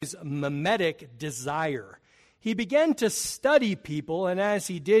is mimetic desire. He began to study people, and as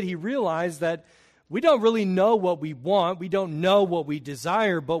he did, he realized that we don't really know what we want. We don't know what we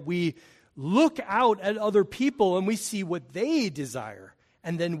desire, but we look out at other people and we see what they desire,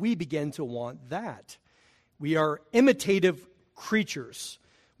 and then we begin to want that. We are imitative creatures.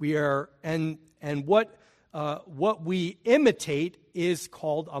 We are, and what we imitate is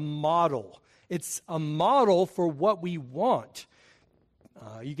called a model. It's a model for what we want.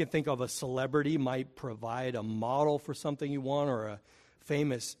 You can think of a celebrity might provide a model for something you want, or a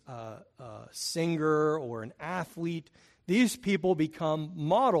famous singer or an athlete. These people become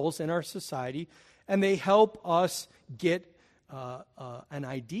models in our society, and they help us get an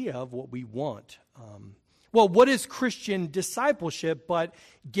idea of what we want. Well, what is Christian discipleship but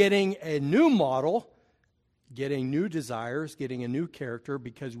getting a new model, getting new desires, getting a new character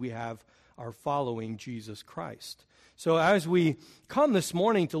because we are following Jesus Christ? So as we come this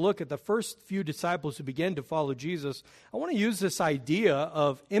morning to look at the first few disciples who began to follow Jesus, I want to use this idea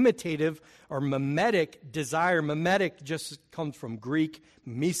of imitative or mimetic desire. Mimetic just comes from Greek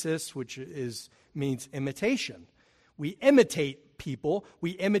mimesis, which means imitation. We imitate people.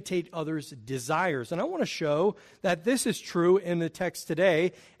 We imitate others' desires. And I want to show that this is true in the text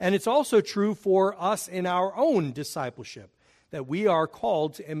today, and it's also true for us in our own discipleship, that we are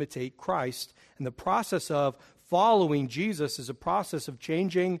called to imitate Christ. And the process of following Jesus is a process of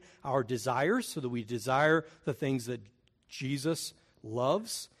changing our desires so that we desire the things that Jesus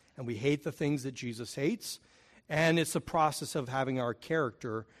loves and we hate the things that Jesus hates. And it's a process of having our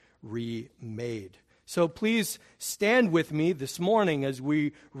character remade. So please stand with me this morning as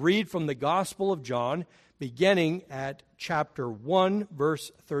we read from the Gospel of John, beginning at chapter 1,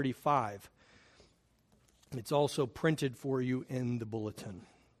 verse 35. It's also printed for you in the bulletin.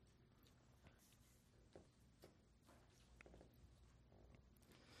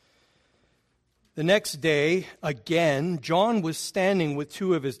 The next day, again, John was standing with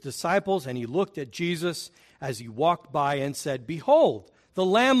two of his disciples, and he looked at Jesus as he walked by and said, "Behold, the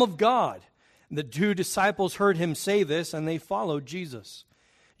Lamb of God." And the two disciples heard him say this, and they followed Jesus.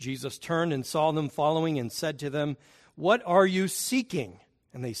 Jesus turned and saw them following and said to them, "What are you seeking?"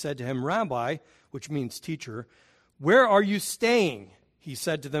 And they said to him, "Rabbi," which means teacher, "where are you staying?" He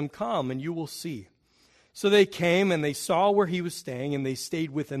said to them, "Come, and you will see." So they came, and they saw where he was staying, and they stayed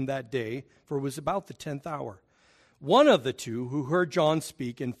with him that day, for it was about the 10th hour. One of the two who heard John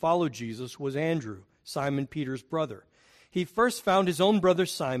speak and followed Jesus was Andrew, Simon Peter's brother. He first found his own brother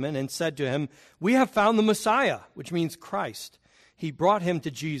Simon and said to him, "We have found the Messiah," which means Christ. He brought him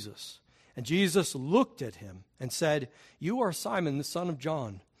to Jesus. And Jesus looked at him and said, "You are Simon, the son of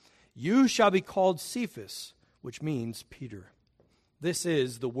John. You shall be called Cephas," which means Peter. This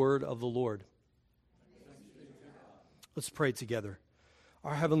is the word of the Lord. Let's pray together.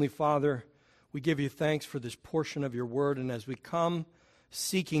 Our Heavenly Father, we give you thanks for this portion of your word, and as we come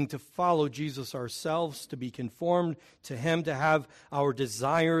seeking to follow Jesus ourselves, to be conformed to him, to have our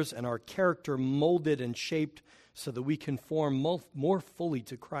desires and our character molded and shaped so that we conform more fully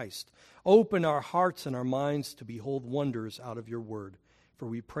to Christ. Open our hearts and our minds to behold wonders out of your word. For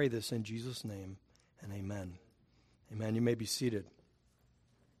we pray this in Jesus' name, and amen. Amen. You may be seated.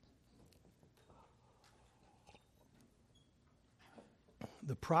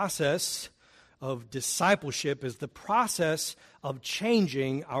 The process of discipleship is the process of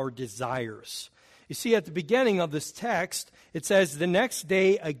changing our desires. You see, at the beginning of this text, it says, the next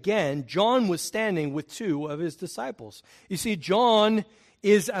day again, John was standing with two of his disciples. You see, John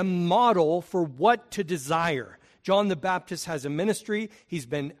is a model for what to desire. John the Baptist has a ministry. He's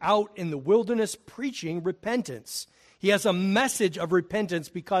been out in the wilderness preaching repentance. He has a message of repentance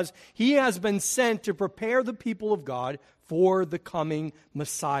because he has been sent to prepare the people of God for the coming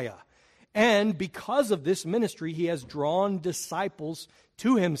Messiah. And because of this ministry, he has drawn disciples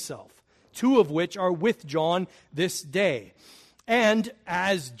to himself, two of which are with John this day. And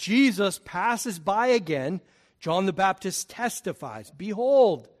as Jesus passes by again, John the Baptist testifies,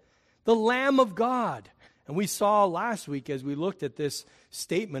 "Behold, the Lamb of God." And we saw last week as we looked at this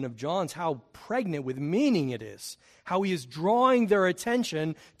statement of John's how pregnant with meaning it is, how he is drawing their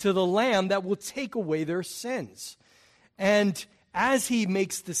attention to the Lamb that will take away their sins. And as he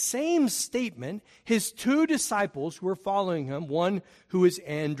makes the same statement, his two disciples who are following him, one who is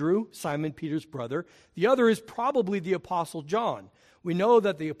Andrew, Simon Peter's brother, the other is probably the Apostle John. We know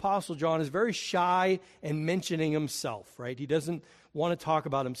that the Apostle John is very shy in mentioning himself, right? He doesn't want to talk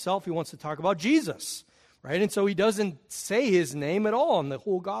about himself. He wants to talk about Jesus, right? And so he doesn't say his name at all in the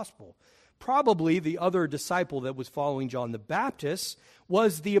whole gospel. Probably the other disciple that was following John the Baptist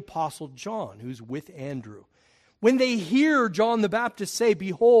was the Apostle John, who's with Andrew. When they hear John the Baptist say,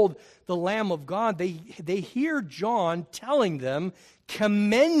 "Behold, the Lamb of God," they hear John telling them,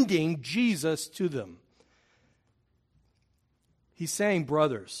 commending Jesus to them. He's saying,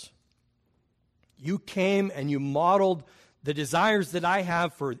 brothers, you came and you modeled the desires that I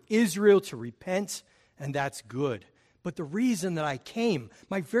have for Israel to repent, and that's good. But the reason that I came,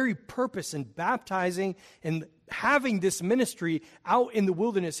 my very purpose in baptizing and having this ministry out in the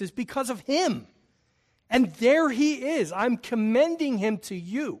wilderness is because of him. And there he is. I'm commending him to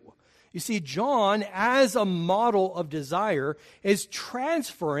you. You see, John, as a model of desire, is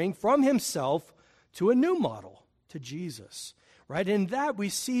transferring from himself to a new model, to Jesus. Right? In that we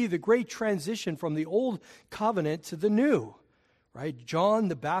see the great transition from the old covenant to the new. Right? John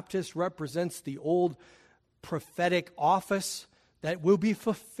the Baptist represents the old prophetic office that will be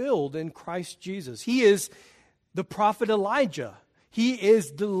fulfilled in Christ Jesus. He is the prophet Elijah. He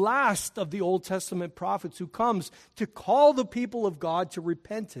is the last of the Old Testament prophets who comes to call the people of God to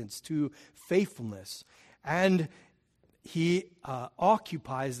repentance, to faithfulness. And he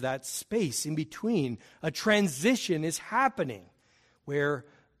occupies that space in between. A transition is happening where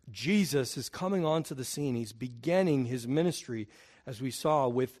Jesus is coming onto the scene. He's beginning his ministry, as we saw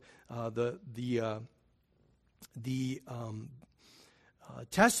with the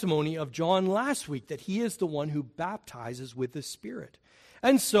testimony of John last week, that he is the one who baptizes with the Spirit.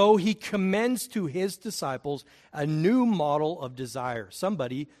 And so he commends to his disciples a new model of desire,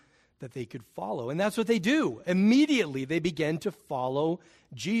 somebody that they could follow. And that's what they do. Immediately they begin to follow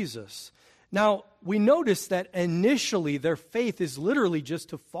Jesus. Now, we notice that initially their faith is literally just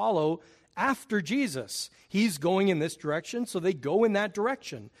to follow after Jesus. He's going in this direction, so they go in that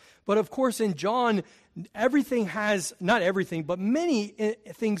direction. But of course, in John, everything has, not everything, but many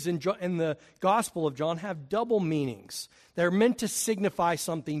things in the Gospel of John have double meanings. They're meant to signify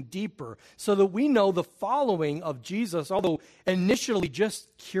something deeper, so that we know the following of Jesus, although initially just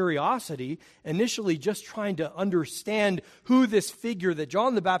curiosity, initially just trying to understand who this figure that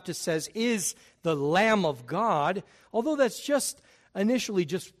John the Baptist says is the Lamb of God, although that's just initially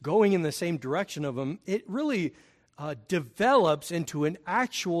just going in the same direction of him, it really develops into an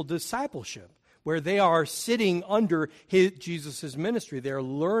actual discipleship, where they are sitting under Jesus' ministry. They're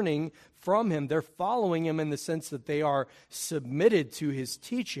learning from him. They're following him in the sense that they are submitted to his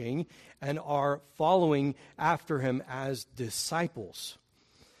teaching and are following after him as disciples.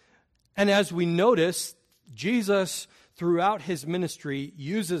 And as we notice, Jesus, throughout his ministry,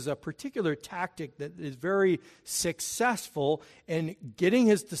 uses a particular tactic that is very successful in getting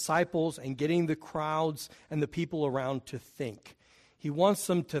his disciples and getting the crowds and the people around to think. He wants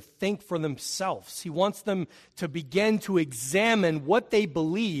them to think for themselves. He wants them to begin to examine what they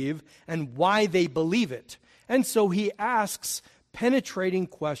believe and why they believe it. And so he asks penetrating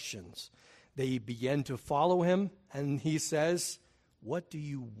questions. They begin to follow him, and he says, "What do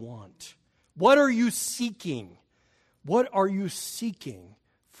you want? What are you seeking? What are you seeking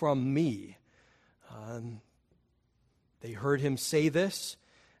from me?" They heard him say this,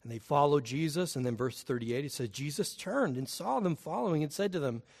 and they followed Jesus. And then verse 38, it says, Jesus turned and saw them following and said to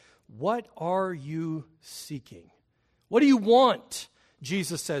them, "What are you seeking?" What do you want?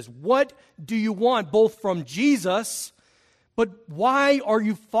 Jesus says, what do you want? Both from Jesus, but why are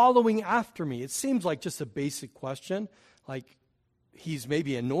you following after me? It seems like just a basic question, like he's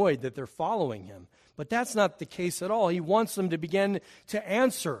maybe annoyed that they're following him. But that's not the case at all. He wants them to begin to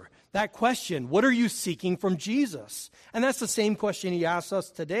answer that question. What are you seeking from Jesus? And that's the same question he asks us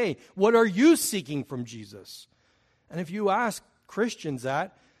today. What are you seeking from Jesus? And if you ask Christians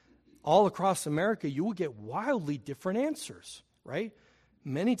that all across America, you will get wildly different answers, right?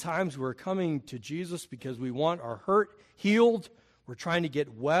 Many times we're coming to Jesus because we want our hurt healed. We're trying to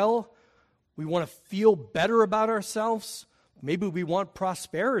get well. We want to feel better about ourselves. Maybe we want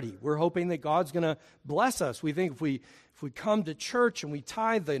prosperity. We're hoping that God's going to bless us. We think if we come to church and we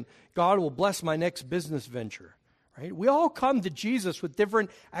tithe, then God will bless my next business venture, right? We all come to Jesus with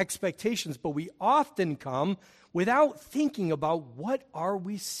different expectations, but we often come without thinking about what are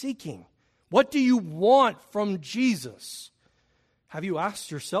we seeking? What do you want from Jesus? Have you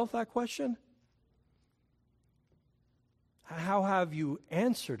asked yourself that question? How have you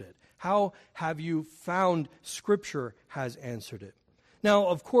answered it? How have you found Scripture has answered it? Now,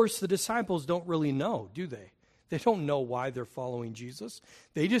 of course, the disciples don't really know, do they? They don't know why they're following Jesus.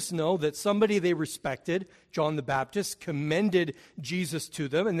 They just know that somebody they respected, John the Baptist, commended Jesus to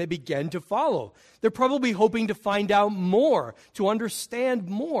them, and they began to follow. They're probably hoping to find out more, to understand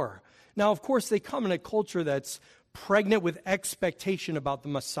more. Now, of course, they come in a culture that's pregnant with expectation about the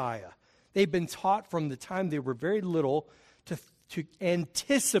Messiah. They've been taught from the time they were very little to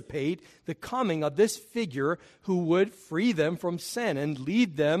anticipate the coming of this figure who would free them from sin and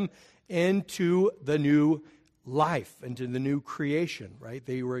lead them into the new life, into the new creation, right?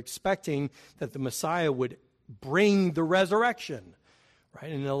 They were expecting that the Messiah would bring the resurrection,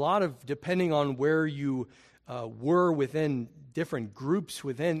 right? And a lot of, depending on where you were within different groups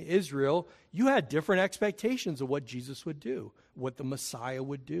within Israel, you had different expectations of what Jesus would do, what the Messiah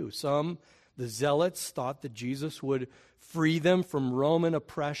would do. Some, the Zealots, thought that Jesus would free them from Roman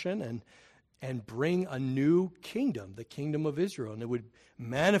oppression and bring a new kingdom, the kingdom of Israel, and it would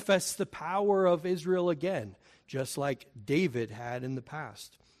manifest the power of Israel again, just like David had in the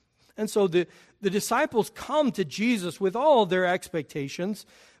past. And so the disciples come to Jesus with all their expectations,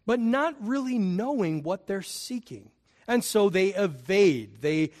 but not really knowing what they're seeking. And so they evade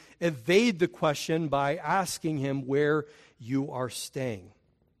the question by asking him where you are staying.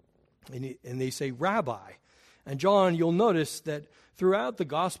 And they say, Rabbi. And John, you'll notice that throughout the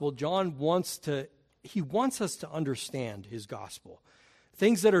gospel, John wants us to understand his gospel.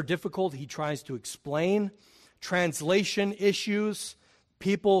 Things that are difficult, he tries to explain. Translation issues,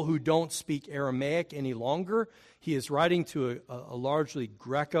 people who don't speak Aramaic any longer. He is writing to a largely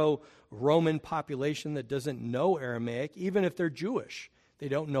Greco-Roman population that doesn't know Aramaic, even if they're Jewish. They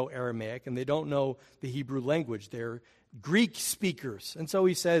don't know Aramaic, and they don't know the Hebrew language. They're Greek speakers. And so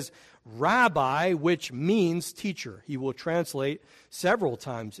he says, Rabbi, which means teacher. He will translate several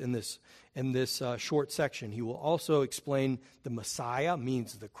times in this short section. He will also explain the Messiah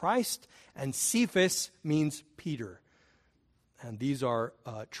means the Christ, and Cephas means Peter. And these are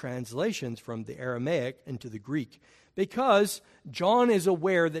translations from the Aramaic into the Greek, because John is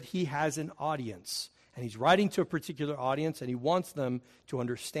aware that he has an audience, and he's writing to a particular audience, and he wants them to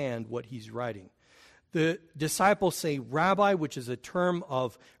understand what he's writing. The disciples say rabbi, which is a term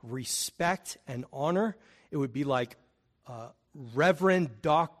of respect and honor. It would be like reverend,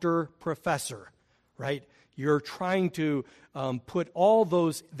 doctor, professor, right? You're trying to put all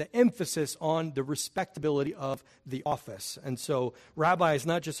the emphasis on the respectability of the office. And so rabbi is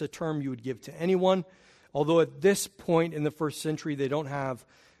not just a term you would give to anyone, although at this point in the first century they don't have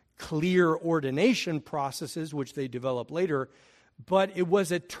clear ordination processes, which they develop later, but it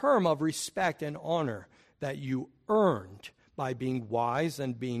was a term of respect and honor that you earned by being wise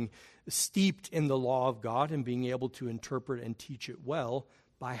and being steeped in the law of God and being able to interpret and teach it well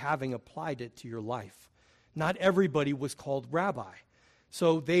by having applied it to your life. Not everybody was called rabbi.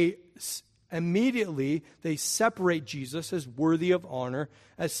 So they immediately separate Jesus as worthy of honor,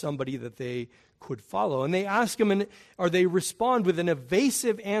 as somebody that they could follow. And they ask him, or they respond with an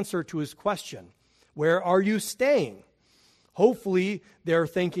evasive answer to his question. Where are you staying? Hopefully, they're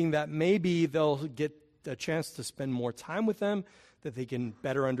thinking that maybe they'll get a chance to spend more time with them, that they can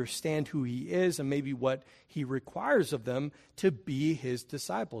better understand who he is and maybe what he requires of them to be his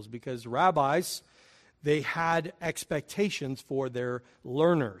disciples. Because rabbis, they had expectations for their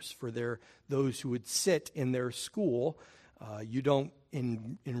learners, for those who would sit in their school. You don't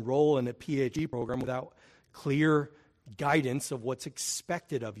enroll in a PhD program without clear guidance of what's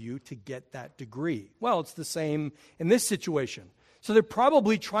expected of you to get that degree. Well, it's the same in this situation. So they're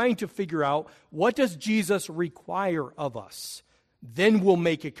probably trying to figure out, what does Jesus require of us? Then we'll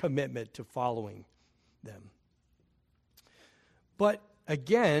make a commitment to following them. But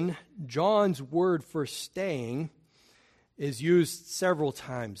again, John's word for staying is used several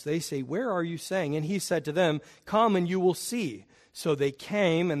times. They say, where are you staying? And he said to them, come and you will see. So they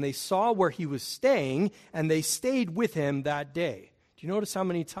came and they saw where he was staying, and they stayed with him that day. Do you notice how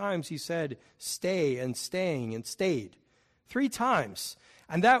many times he said stay and staying and stayed? 3 times.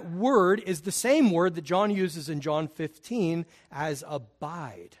 And that word is the same word that John uses in John 15 as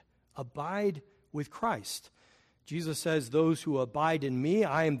abide. Abide with Christ. Jesus says, those who abide in me,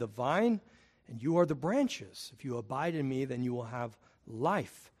 I am the vine, and you are the branches. If you abide in me, then you will have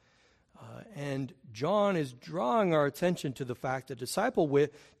life. And John is drawing our attention to the fact that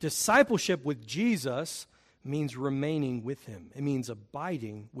discipleship with Jesus means remaining with him. It means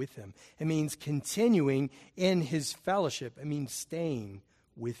abiding with him. It means continuing in his fellowship. It means staying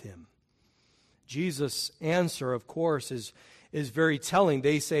with him. Jesus' answer, of course, is very telling.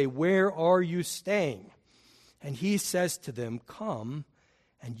 They say, where are you staying? And he says to them, come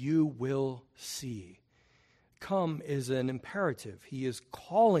and you will see. Come is an imperative. He is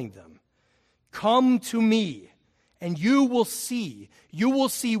calling them. Come to me, and you will see. You will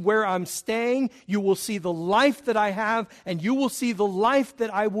see where I'm staying. You will see the life that I have, and you will see the life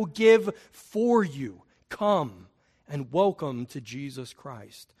that I will give for you. Come and welcome to Jesus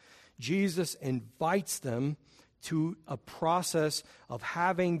Christ. Jesus invites them to a process of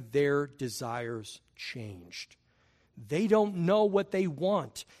having their desires changed. They don't know what they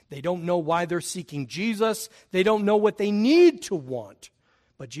want. They don't know why they're seeking Jesus. They don't know what they need to want.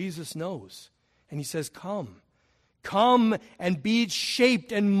 But Jesus knows. And he says, come. Come and be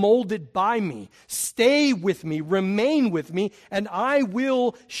shaped and molded by me. Stay with me, remain with me, and I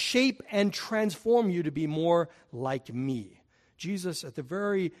will shape and transform you to be more like me. Jesus, at the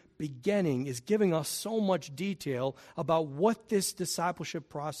very beginning, is giving us so much detail about what this discipleship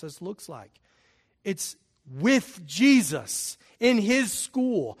process looks like. It's with Jesus in his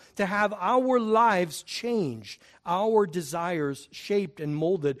school to have our lives changed, our desires shaped and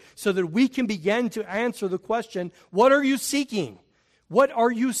molded so that we can begin to answer the question, what are you seeking? What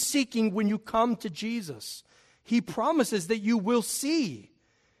are you seeking when you come to Jesus? He promises that you will see.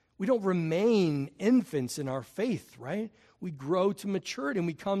 We don't remain infants in our faith, right? We grow to maturity and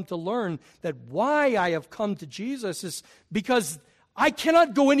we come to learn that why I have come to Jesus is because I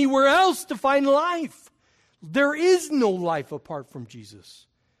cannot go anywhere else to find life. There is no life apart from Jesus.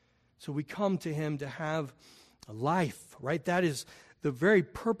 So we come to him to have a life, right? That is the very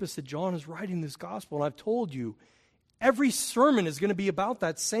purpose that John is writing this gospel. And I've told you, every sermon is going to be about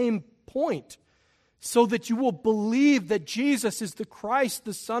that same point, so that you will believe that Jesus is the Christ,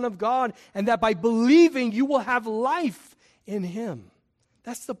 the Son of God, and that by believing you will have life in him.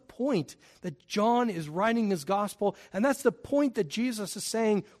 That's the point that John is writing his gospel, and that's the point that Jesus is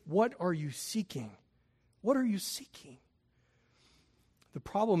saying, what are you seeking? What are you seeking? The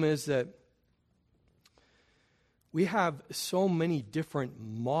problem is that we have so many different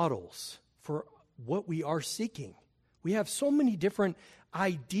models for what we are seeking. We have so many different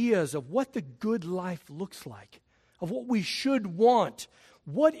ideas of what the good life looks like, of what we should want.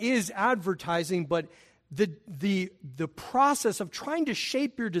 What is advertising but the process of trying to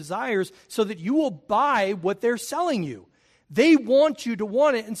shape your desires so that you will buy what they're selling you? They want you to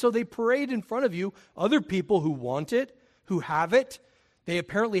want it, and so they parade in front of you other people who want it, who have it. They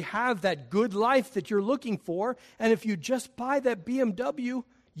apparently have that good life that you're looking for, and if you just buy that BMW,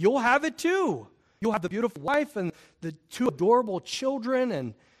 you'll have it too. You'll have the beautiful wife and the two adorable children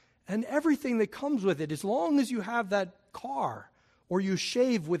and everything that comes with it, as long as you have that car or you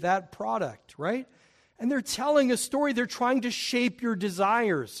shave with that product, right? And they're telling a story. They're trying to shape your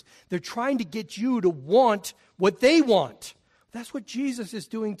desires. They're trying to get you to want what they want. That's what Jesus is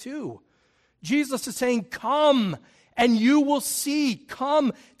doing too. Jesus is saying, come and you will see.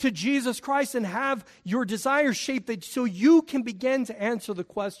 Come to Jesus Christ and have your desires shaped so you can begin to answer the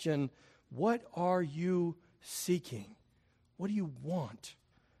question, what are you seeking? What do you want?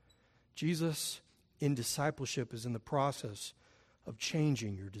 Jesus in discipleship is in the process of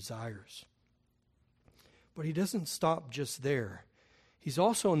changing your desires. But he doesn't stop just there. He's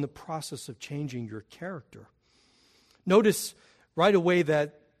also in the process of changing your character. Notice right away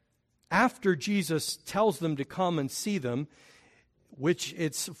that after Jesus tells them to come and see them, which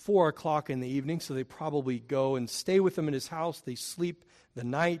it's 4:00 in the evening, so they probably go and stay with him in his house. They sleep the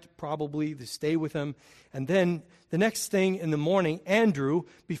night, probably. They stay with him. And then the next thing in the morning, Andrew,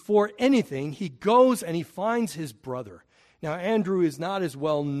 before anything, he goes and he finds his brother. Now, Andrew is not as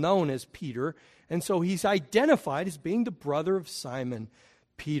well known as Peter, and so he's identified as being the brother of Simon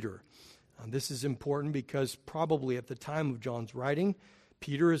Peter. This is important because probably at the time of John's writing,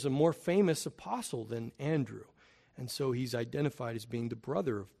 Peter is a more famous apostle than Andrew. And so he's identified as being the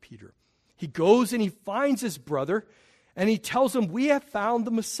brother of Peter. He goes and he finds his brother, and he tells him, we have found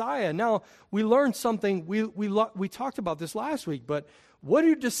the Messiah. Now, we learned something, we talked about this last week, but what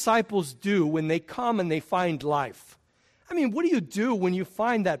do disciples do when they come and they find life? I mean, what do you do when you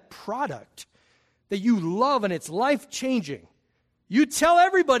find that product that you love and it's life-changing? You tell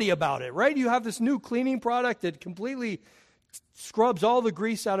everybody about it, right? You have this new cleaning product that completely scrubs all the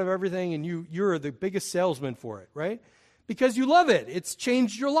grease out of everything, and you're the biggest salesman for it, right? Because you love it. It's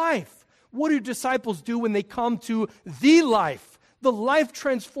changed your life. What do disciples do when they come to the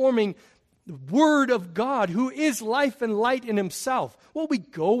life-transforming Word of God, who is life and light in himself? Well, we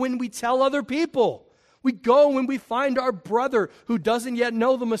go and we tell other people. We go when we find our brother who doesn't yet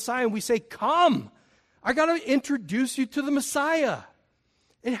know the Messiah, and we say, come, I got to introduce you to the Messiah.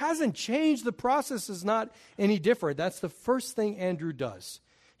 It hasn't changed. The process is not any different. That's the first thing Andrew does.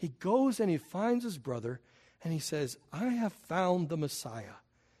 He goes and he finds his brother, and he says, I have found the Messiah.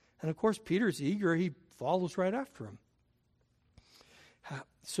 And of course, Peter's eager. He follows right after him.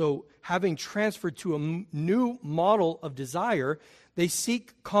 So, having transferred to a new model of desire, they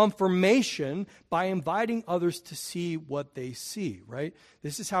seek confirmation by inviting others to see what they see, right?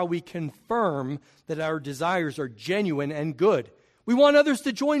 This is how we confirm that our desires are genuine and good. We want others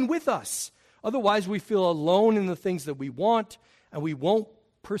to join with us. Otherwise, we feel alone in the things that we want, and we won't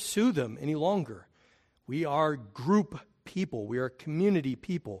pursue them any longer. We are group people. We are community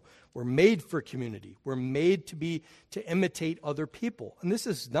people. We're made for community. We're made to imitate other people. And this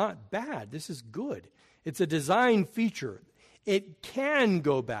is not bad. This is good. It's a design feature. It can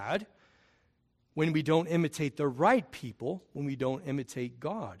go bad when we don't imitate the right people, when we don't imitate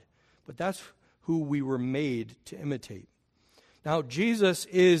God. But that's who we were made to imitate. Now, Jesus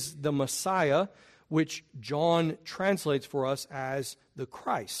is the Messiah, which John translates for us as the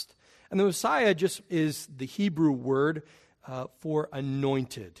Christ. And the Messiah just is the Hebrew word for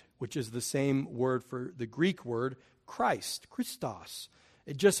anointed, which is the same word for the Greek word Christ, Christos.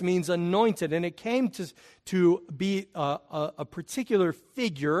 It just means anointed, and it came to be a particular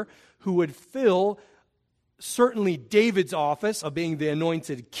figure who would fill certainly David's office of being the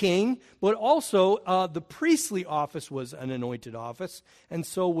anointed king, but also the priestly office was an anointed office, and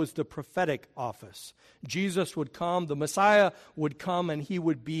so was the prophetic office. Jesus would come, the Messiah would come, and he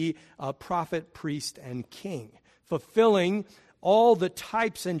would be a prophet, priest, and king, fulfilling all the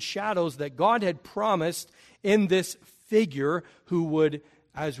types and shadows that God had promised in this figure who would,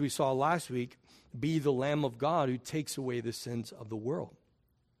 as we saw last week, be the Lamb of God who takes away the sins of the world.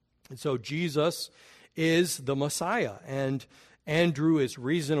 And so Jesus is the Messiah, and Andrew is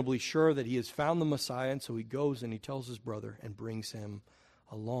reasonably sure that he has found the Messiah, and so he goes and he tells his brother and brings him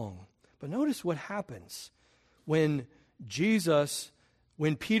along. But notice what happens when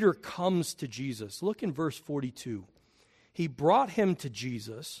Peter comes to Jesus. Look in verse 42. He brought him to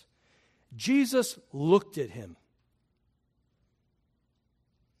Jesus. Jesus looked at him.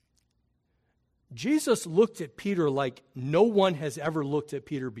 Jesus looked at Peter like no one has ever looked at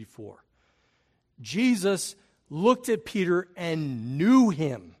Peter before. Jesus looked at Peter and knew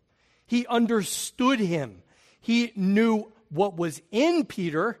him. He understood him. He knew what was in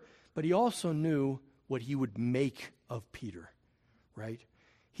Peter, but he also knew what he would make of Peter, right?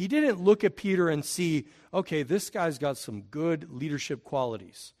 He didn't look at Peter and see, okay, this guy's got some good leadership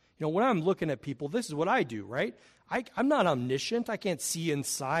qualities. You know, when I'm looking at people, this is what I do, right? I'm not omniscient. I can't see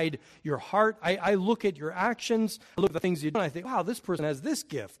inside your heart. I look at your actions. I look at the things you do, and I think, wow, this person has this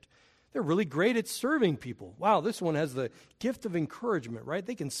gift. They're really great at serving people. Wow, this one has the gift of encouragement, right?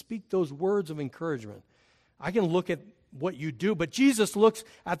 They can speak those words of encouragement. I can look at what you do, but Jesus looks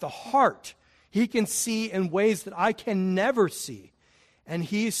at the heart. He can see in ways that I can never see. And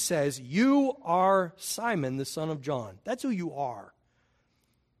he says, you are Simon, the son of John. That's who you are.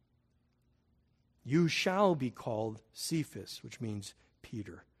 You shall be called Cephas, which means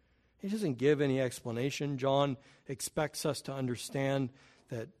Peter. He doesn't give any explanation. John expects us to understand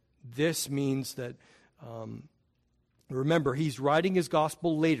that this means that, remember, he's writing his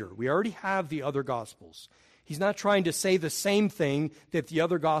gospel later. We already have the other gospels. He's not trying to say the same thing that the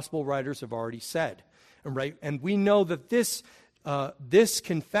other gospel writers have already said. Right? And we know that this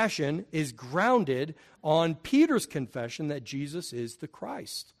confession is grounded on Peter's confession that Jesus is the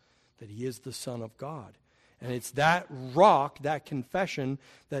Christ, that he is the Son of God. And it's that rock, that confession,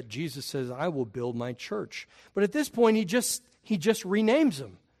 that Jesus says, I will build my church. But at this point, he just renames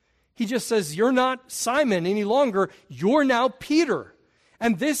him. He just says, you're not Simon any longer. You're now Peter.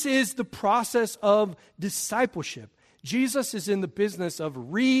 And this is the process of discipleship. Jesus is in the business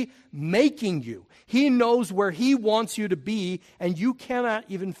of remaking you. He knows where he wants you to be, and you cannot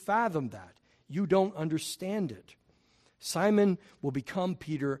even fathom that. You don't understand it. Simon will become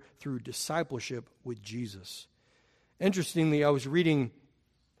Peter through discipleship with Jesus. Interestingly, I was reading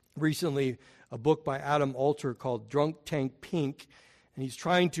recently a book by Adam Alter called Drunk Tank Pink, and he's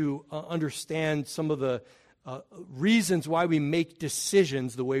trying to understand some of the reasons why we make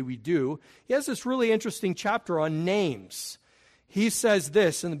decisions the way we do. He has this really interesting chapter on names. He says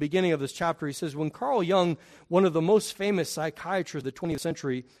this in the beginning of this chapter. He says, when Carl Jung, one of the most famous psychiatrists of the 20th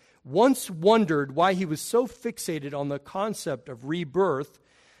century, once wondered why he was so fixated on the concept of rebirth,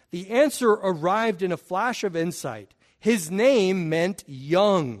 the answer arrived in a flash of insight. His name meant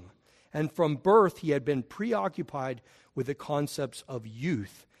young, and from birth he had been preoccupied with the concepts of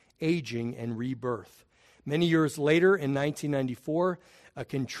youth, aging, and rebirth. Many years later, in 1994, a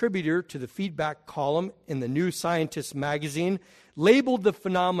contributor to the feedback column in the New Scientist magazine labeled the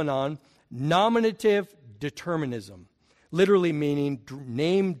phenomenon nominative determinism, literally meaning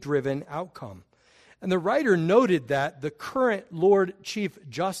name-driven outcome. And the writer noted that the current Lord Chief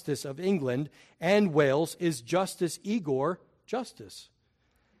Justice of England and Wales is Justice Igor Justice.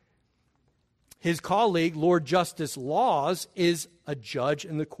 His colleague, Lord Justice Laws, is a judge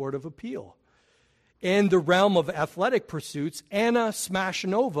in the Court of Appeal. In the realm of athletic pursuits, Anna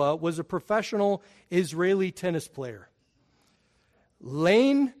Smashnova was a professional Israeli tennis player.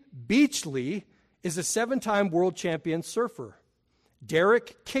 Lane Beachley is a 7-time world champion surfer.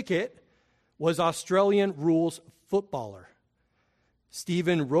 Derek Kickett was Australian rules footballer.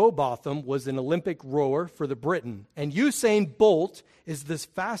 Stephen Rowbotham was an Olympic rower for the Britain. And Usain Bolt is the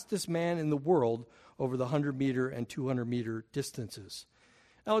fastest man in the world over the 100-meter and 200-meter distances.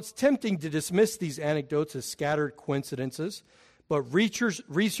 Now, it's tempting to dismiss these anecdotes as scattered coincidences, but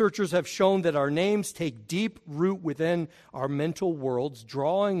researchers have shown that our names take deep root within our mental worlds,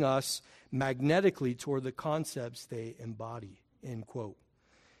 drawing us magnetically toward the concepts they embody, end quote.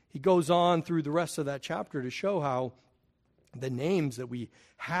 He goes on through the rest of that chapter to show how the names that we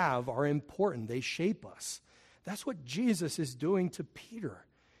have are important. They shape us. That's what Jesus is doing to Peter.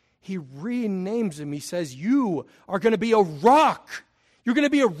 He renames him. He says, you are going to be a rock. You're going to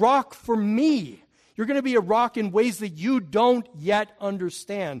be a rock for me. You're going to be a rock in ways that you don't yet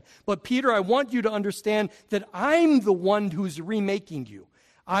understand. But Peter, I want you to understand that I'm the one who's remaking you.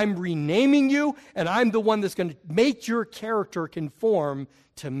 I'm renaming you, and I'm the one that's going to make your character conform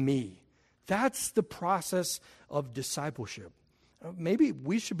to me. That's the process of discipleship. Maybe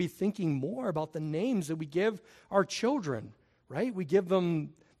we should be thinking more about the names that we give our children, right? We give them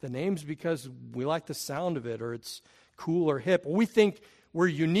the names because we like the sound of it, or it's cool or hip. Or we think we're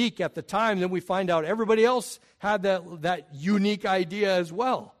unique at the time, then we find out everybody else had that unique idea as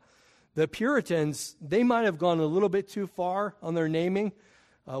well. The Puritans, they might have gone a little bit too far on their naming.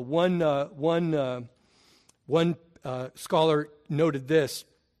 One scholar noted this,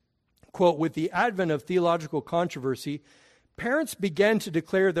 quote, with the advent of theological controversy, parents began to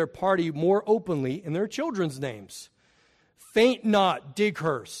declare their party more openly in their children's names. Faint not,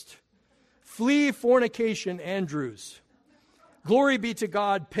 Dighurst. Flee fornication, Andrews. Glory be to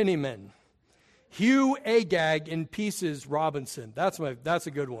God, Pennyman. Hugh Agag in pieces, Robinson. That's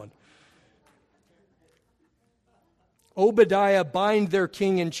a good one. Obadiah, bind their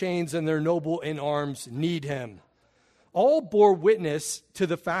king in chains and their noble in arms, Needham. All bore witness to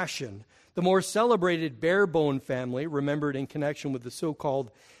the fashion. The more celebrated Barebone family, remembered in connection with the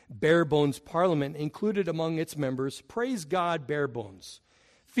so-called Barebones Parliament, included among its members, Praise God, Barebones.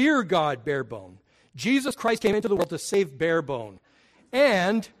 Fear God, Barebone. Jesus Christ came into the world to save Barebone.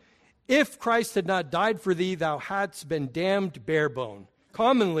 And if Christ had not died for thee, thou hadst been damned Barebone.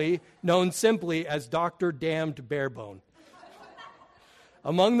 Commonly known simply as Dr. Damned Barebone.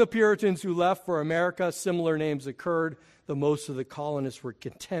 Among the Puritans who left for America, similar names occurred, though most of the colonists were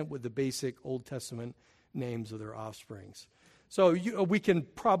content with the basic Old Testament names of their offsprings. So we can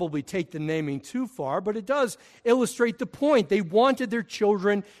probably take the naming too far, but it does illustrate the point. They wanted their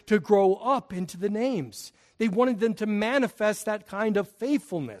children to grow up into the names. They wanted them to manifest that kind of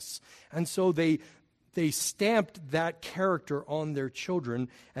faithfulness. And so they stamped that character on their children.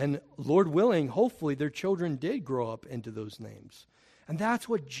 And Lord willing, hopefully their children did grow up into those names. And that's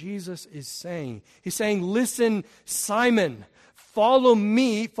what Jesus is saying. He's saying, listen, Simon, following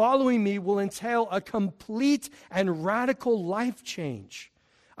me will entail a complete and radical life change.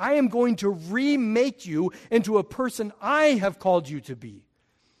 I am going to remake you into a person I have called you to be.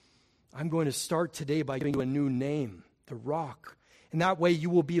 I'm going to start today by giving you a new name, the Rock. In that way you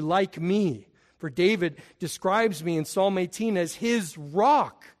will be like me. For David describes me in Psalm 18 as his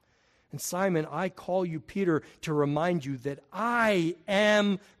rock. And Simon, I call you, Peter, to remind you that I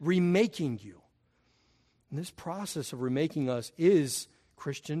am remaking you. And this process of remaking us is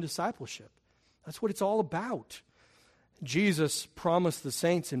Christian discipleship. That's what it's all about. Jesus promised the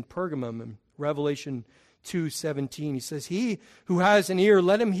saints in Pergamum in Revelation 2:17. He says, he who has an ear,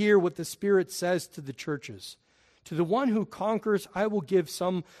 let him hear what the Spirit says to the churches. To the one who conquers, I will give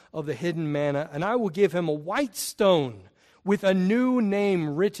some of the hidden manna, and I will give him a white stone with a new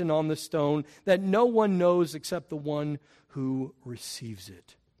name written on the stone that no one knows except the one who receives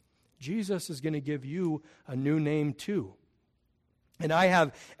it. Jesus is going to give you a new name too. And I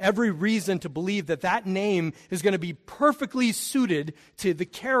have every reason to believe that that name is going to be perfectly suited to the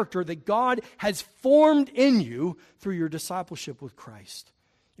character that God has formed in you through your discipleship with Christ.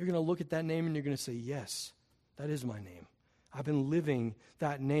 You're going to look at that name and you're going to say, yes, that is my name. I've been living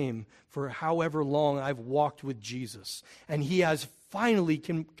that name for however long I've walked with Jesus. And he has finally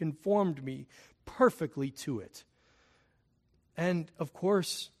conformed me perfectly to it. And of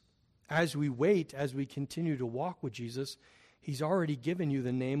course, as we wait, as we continue to walk with Jesus, he's already given you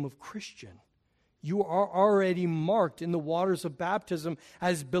the name of Christian. You are already marked in the waters of baptism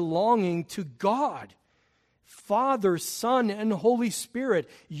as belonging to God. Father, Son, and Holy Spirit.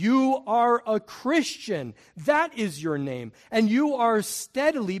 You are a Christian. That is your name. And you are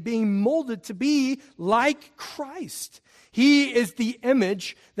steadily being molded to be like Christ. He is the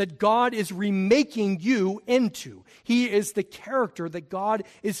image that God is remaking you into. He is the character that God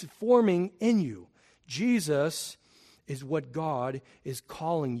is forming in you. Jesus is what God is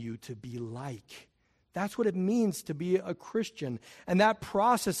calling you to be like. That's what it means to be a Christian. And that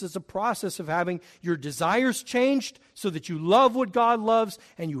process is a process of having your desires changed so that you love what God loves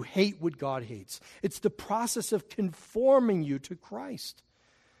and you hate what God hates. It's the process of conforming you to Christ.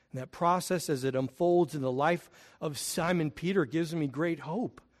 And that process, as it unfolds in the life of Simon Peter, gives me great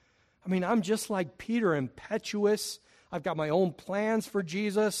hope. I mean, I'm just like Peter, impetuous. I've got my own plans for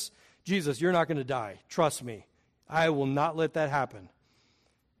Jesus. Jesus, you're not going to die. Trust me. I will not let that happen.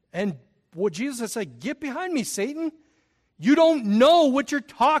 And what Jesus has said, get behind me, Satan. You don't know what you're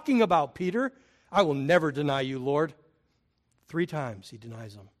talking about, Peter. I will never deny you, Lord. 3 times he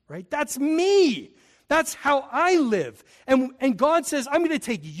denies him, right? That's me. That's how I live. And God says, I'm going to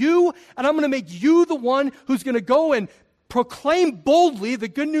take you and I'm going to make you the one who's going to go and proclaim boldly the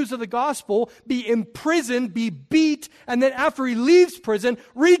good news of the gospel, be imprisoned, be beat, and then after he leaves prison,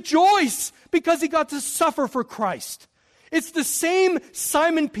 rejoice because he got to suffer for Christ. It's the same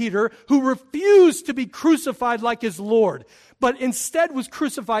Simon Peter who refused to be crucified like his Lord, but instead was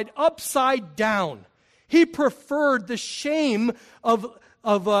crucified upside down. He preferred the shame of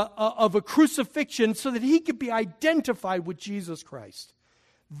a crucifixion so that he could be identified with Jesus Christ.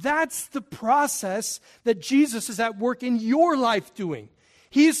 That's the process that Jesus is at work in your life doing.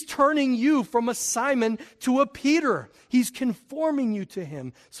 He's turning you from a Simon to a Peter. He's conforming you to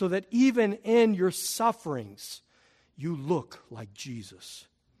him so that even in your sufferings, you look like Jesus.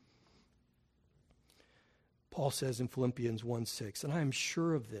 Paul says in Philippians 1:6, and I am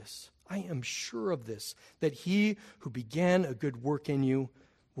sure of this, that he who began a good work in you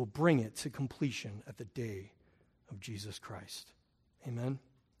will bring it to completion at the day of Jesus Christ. Amen?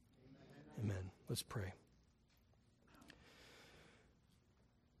 Amen. Let's pray.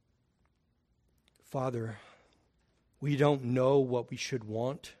 Father, we don't know what we should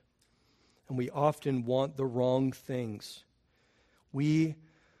want, and we often want the wrong things. We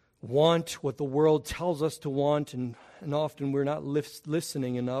want what the world tells us to want, and often we're not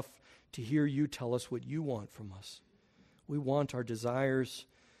listening enough to hear you tell us what you want from us. We want our desires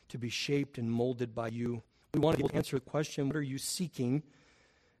to be shaped and molded by you. We want to be able to answer the question, what are you seeking?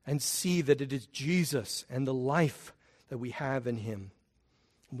 And see that it is Jesus and the life that we have in him.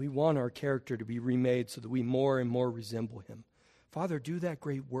 And we want our character to be remade so that we more and more resemble him. Father, do that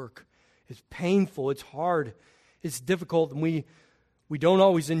great work. It's painful, it's hard, it's difficult, and we don't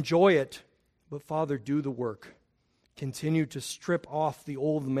always enjoy it. But Father, do the work. Continue to strip off the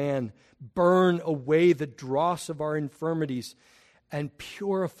old man, burn away the dross of our infirmities, and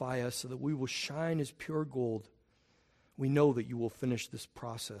purify us so that we will shine as pure gold. We know that you will finish this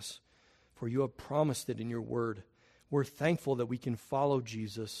process, for you have promised it in your word. We're thankful that we can follow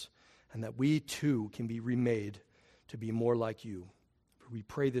Jesus and that we too can be remade to be more like you. For we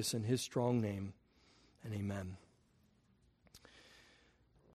pray this in his strong name, and amen.